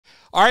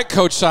All right,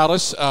 Coach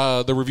Silas,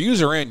 the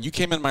reviews are in. You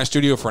came in my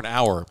studio for an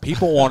hour.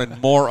 People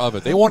wanted more of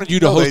it. They wanted you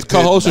to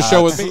co-host a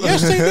show with me.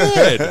 Yes,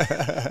 they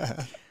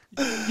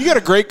did. You got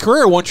a great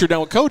career once you're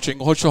done with coaching,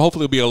 which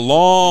hopefully will be a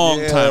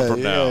long time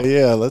from now.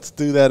 Yeah, let's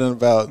do that in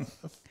about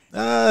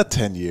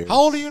 10 years. How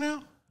old are you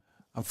now?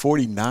 I'm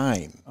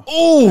 49.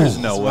 Oh, there's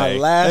no way. My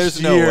last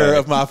year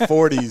of my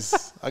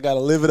 40s. I got to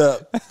live it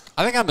up.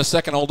 I think I'm the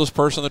second oldest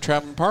person in the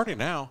traveling party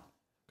now.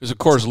 Because, of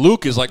course,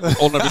 Luke is like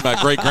old enough to be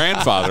my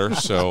great-grandfather,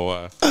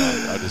 so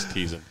I just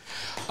tease him.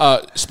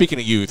 Speaking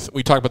of youth,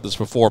 we talked about this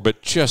before,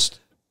 but just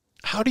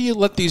how do you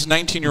let these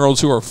 19-year-olds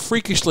who are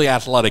freakishly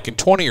athletic and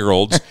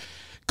 20-year-olds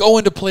go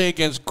into play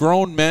against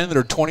grown men that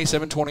are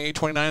 27, 28,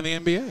 29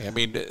 in the NBA? I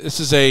mean,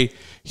 this is a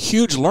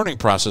huge learning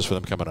process for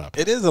them coming up.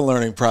 It is a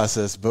learning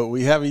process, but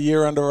we have a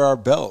year under our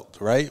belt,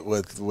 right,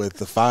 with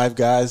the 5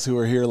 guys who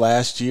were here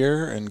last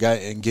year and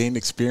gained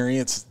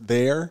experience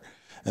there.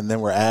 And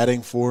then we're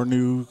adding 4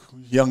 new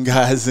young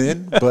guys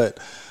in. But,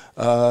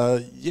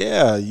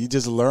 yeah, you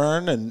just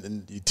learn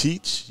and you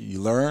teach, you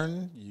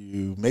learn,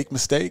 you make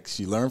mistakes,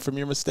 you learn from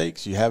your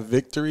mistakes, you have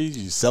victories,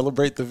 you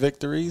celebrate the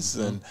victories,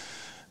 and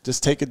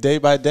just take it day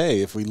by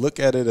day. If we look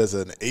at it as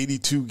an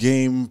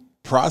 82-game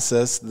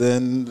process,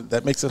 then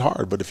that makes it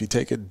hard. But if you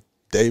take it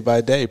day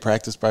by day,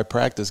 practice by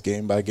practice,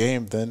 game by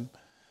game, then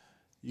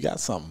you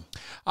got something.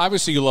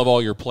 Obviously, you love all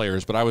your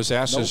players, but I was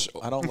asked this.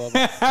 I don't love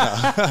them. No.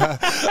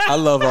 I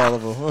love all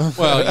of them.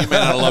 Well, you may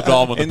not have loved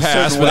all of them in the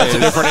past, but that's a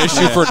different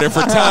issue for a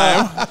different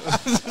time.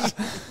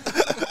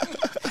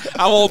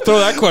 I won't throw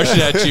that question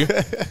at you.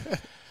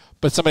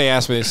 But somebody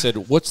asked me, they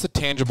said, what's the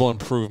tangible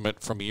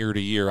improvement from year to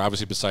year,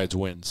 obviously besides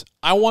wins?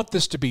 I want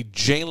this to be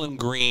Jalen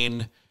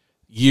Green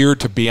year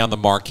to be on the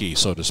marquee,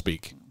 so to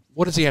speak.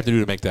 What does he have to do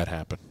to make that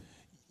happen?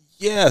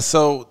 Yeah,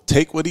 so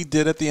take what he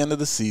did at the end of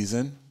the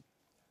season.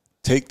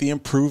 Take the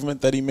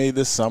improvement that he made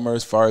this summer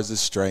as far as his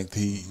strength.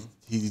 He,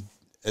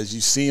 as you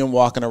see him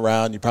walking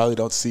around, you probably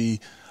don't see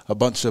a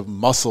bunch of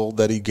muscle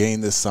that he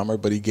gained this summer,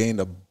 but he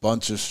gained a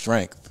bunch of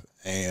strength.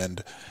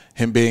 And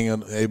him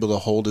being able to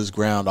hold his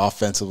ground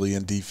offensively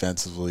and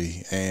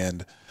defensively.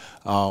 And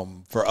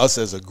for us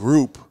as a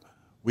group,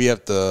 we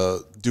have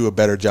to do a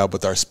better job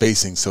with our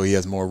spacing so he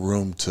has more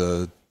room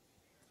to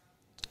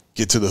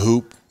get to the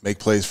hoop, make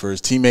plays for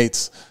his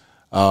teammates,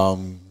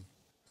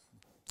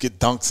 get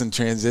dunks in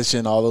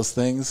transition, all those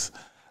things.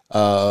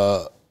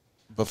 But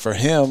for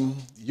him,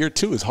 year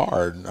 2 is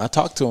hard. I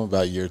talked to him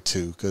about year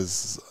 2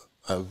 because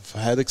I've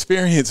had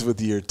experience with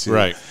year 2.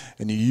 Right.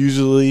 And you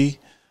usually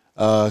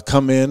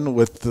come in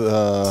with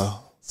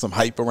some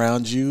hype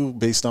around you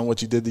based on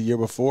what you did the year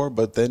before,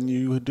 but then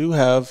you do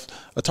have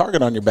a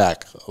target on your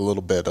back a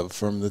little bit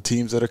from the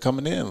teams that are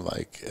coming in.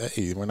 Like,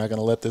 hey, we're not going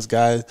to let this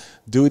guy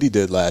do what he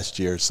did last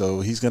year. So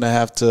he's going to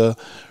have to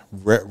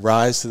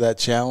rise to that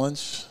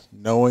challenge,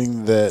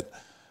 knowing that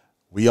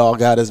we all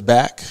got his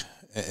back,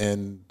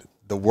 and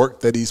the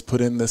work that he's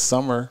put in this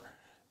summer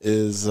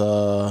is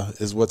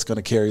what's going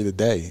to carry the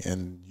day.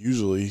 And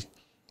usually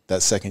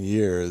that second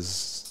year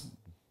is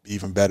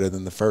even better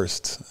than the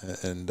first.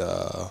 And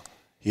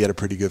he had a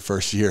pretty good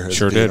first year as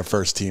being a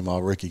first-team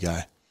all-rookie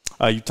guy.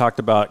 You talked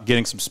about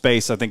getting some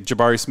space. I think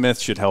Jabari Smith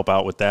should help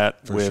out with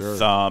that. For sure.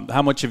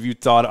 How much have you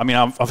thought? I mean,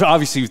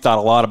 obviously you've thought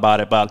a lot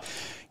about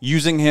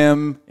using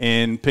him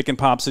in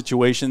pick-and-pop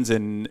situations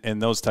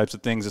and those types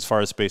of things as far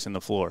as spacing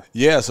the floor.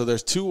 Yeah, so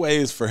there's 2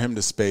 ways for him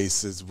to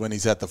space is when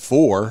he's at the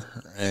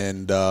 4,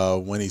 and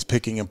when he's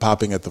picking and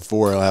popping at the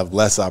 4, he'll have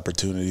less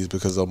opportunities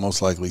because they'll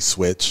most likely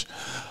switch.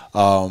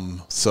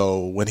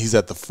 So when he's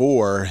at the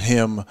 4,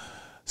 him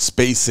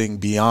spacing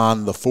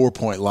beyond the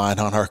 4-point line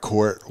on our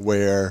court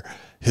where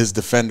his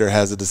defender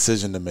has a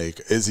decision to make.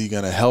 Is he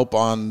going to help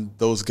on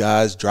those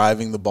guys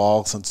driving the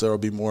ball since there will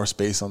be more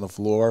space on the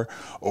floor,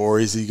 or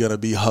is he going to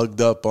be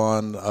hugged up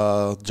on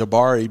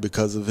Jabari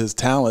because of his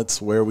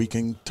talents where we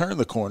can turn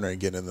the corner and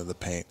get into the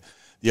paint?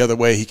 The other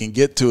way he can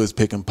get to his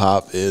pick and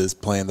pop is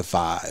playing the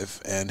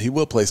 5, and he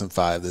will play some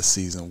 5 this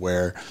season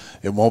where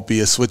it won't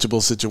be a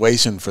switchable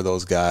situation for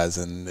those guys.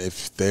 And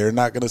if they're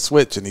not going to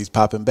switch and he's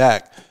popping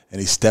back and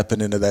he's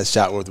stepping into that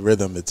shot with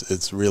rhythm,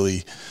 it's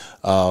really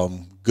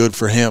good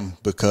for him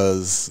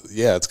because,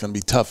 yeah, it's going to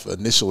be tough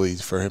initially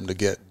for him to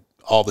get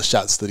all the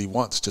shots that he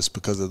wants just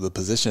because of the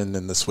position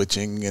and the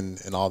switching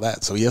and all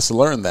that. So he has to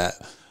learn that.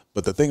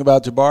 But the thing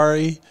about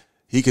Jabari,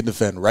 he can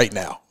defend right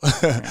now.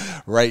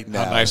 Right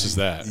now. How nice is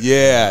that?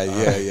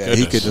 Yeah.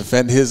 He can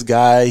defend his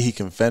guy. He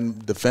can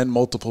defend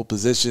multiple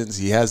positions.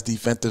 He has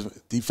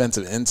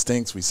defensive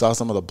instincts. We saw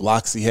some of the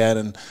blocks he had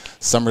in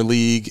Summer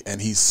League,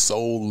 and he's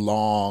so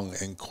long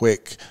and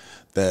quick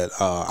that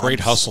great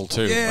hustle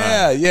too.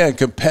 Yeah, and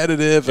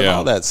competitive and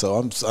all that.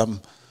 So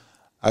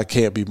I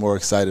can't be more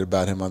excited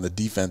about him on the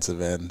defensive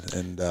end,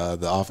 and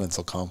the offense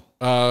will come.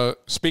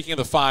 Speaking of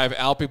the 5,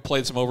 Alpi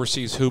played some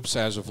overseas hoops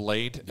as of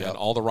late, and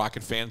all the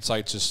Rocket fan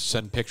sites just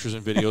send pictures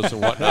and videos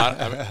and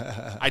whatnot. I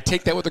mean, I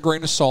take that with a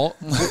grain of salt,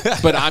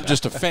 but I'm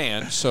just a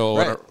fan.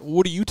 So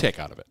what do you take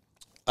out of it?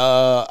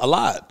 A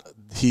lot.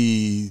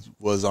 He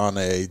was on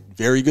a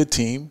very good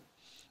team.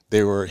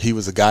 He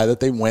was a guy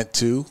that they went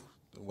to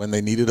when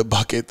they needed a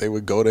bucket, they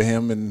would go to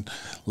him and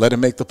let him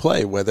make the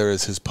play, whether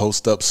it's his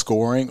post-up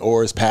scoring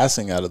or his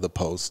passing out of the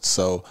post.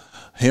 So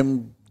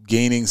him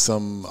gaining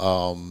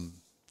some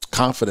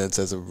confidence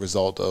as a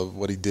result of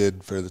what he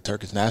did for the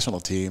Turkish national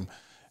team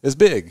is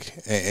big.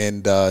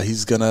 And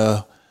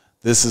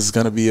this is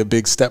going to be a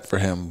big step for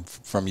him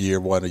from year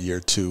one to year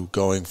two,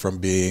 going from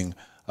being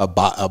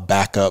a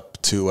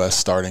backup to a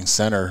starting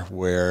center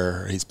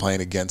where he's playing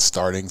against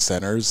starting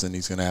centers and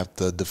he's going to have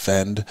to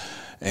defend.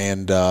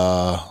 And,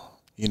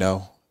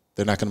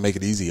 they're not going to make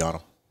it easy on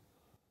him.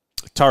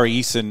 Tari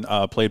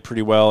Eason played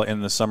pretty well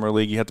in the summer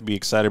league. You have to be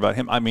excited about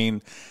him. I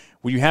mean,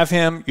 when you have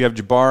him, you have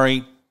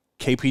Jabari.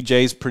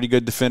 KPJ's pretty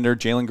good defender.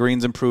 Jalen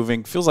Green's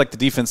improving. Feels like the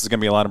defense is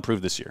going to be a lot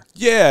improved this year.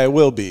 Yeah, it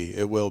will be.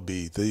 It will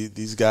be.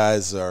 These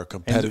guys are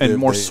competitive. And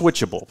more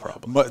switchable,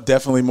 probably.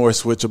 Definitely more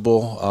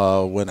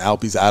switchable. When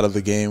Alpe's out of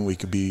the game, we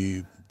could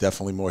be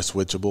definitely more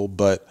switchable.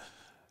 But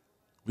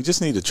we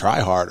just need to try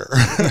harder.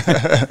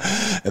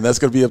 And that's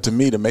going to be up to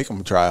me to make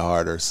them try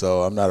harder.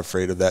 So I'm not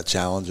afraid of that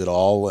challenge at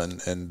all. And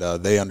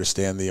they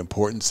understand the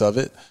importance of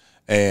it.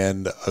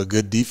 And a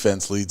good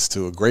defense leads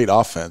to a great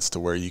offense to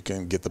where you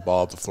can get the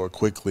ball up the floor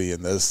quickly.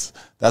 And that's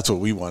what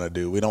we want to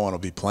do. We don't want to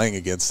be playing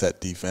against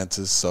set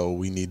defenses, so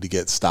we need to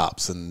get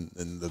stops. And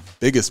the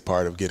biggest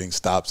part of getting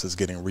stops is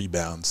getting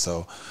rebounds.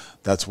 So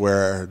that's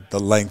where the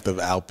length of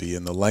Alpe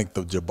and the length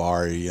of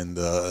Jabari and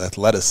the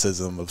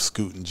athleticism of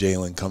Scoot and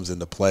Jalen comes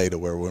into play, to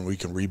where when we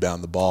can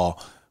rebound the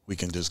ball, we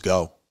can just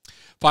go.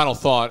 Final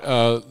thought,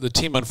 the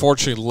team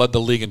unfortunately led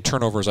the league in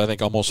turnovers, I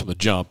think, almost from the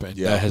jump, and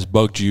that has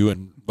bugged you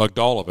and bugged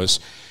all of us.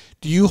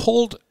 Do you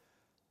hold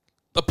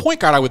 – the point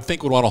guard, I would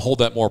think, would want to hold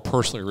that more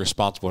personally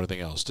responsible than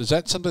anything else. Is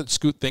that something that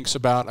Scoot thinks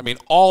about? I mean,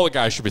 all the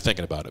guys should be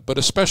thinking about it, but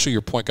especially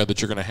your point guard, that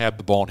you're going to have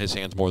the ball in his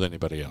hands more than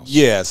anybody else.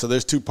 Yeah, so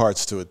there's two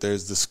parts to it.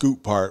 There's the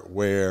Scoot part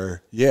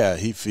where,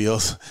 he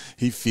feels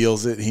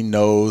it. He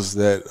knows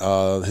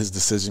that his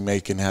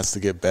decision-making has to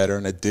get better,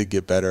 and it did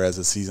get better as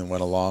the season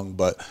went along.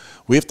 But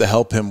we have to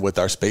help him with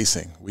our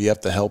spacing. We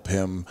have to help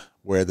him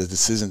where the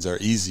decisions are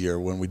easier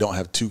when we don't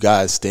have two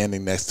guys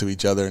standing next to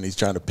each other and he's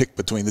trying to pick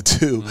between the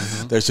two.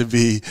 Mm-hmm. There should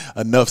be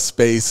enough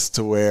space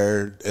to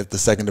where if the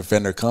second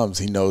defender comes,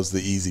 he knows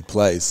the easy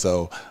play.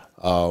 So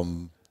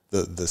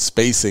the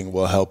spacing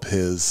will help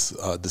his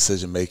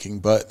decision-making,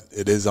 but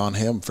it is on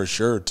him for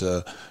sure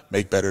to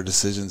make better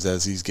decisions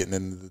as he's getting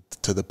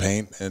into the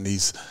paint. And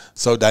he's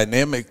so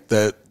dynamic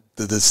that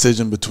the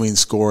decision between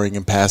scoring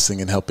and passing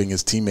and helping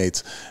his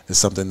teammates is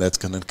something that's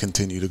going to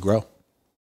continue to grow.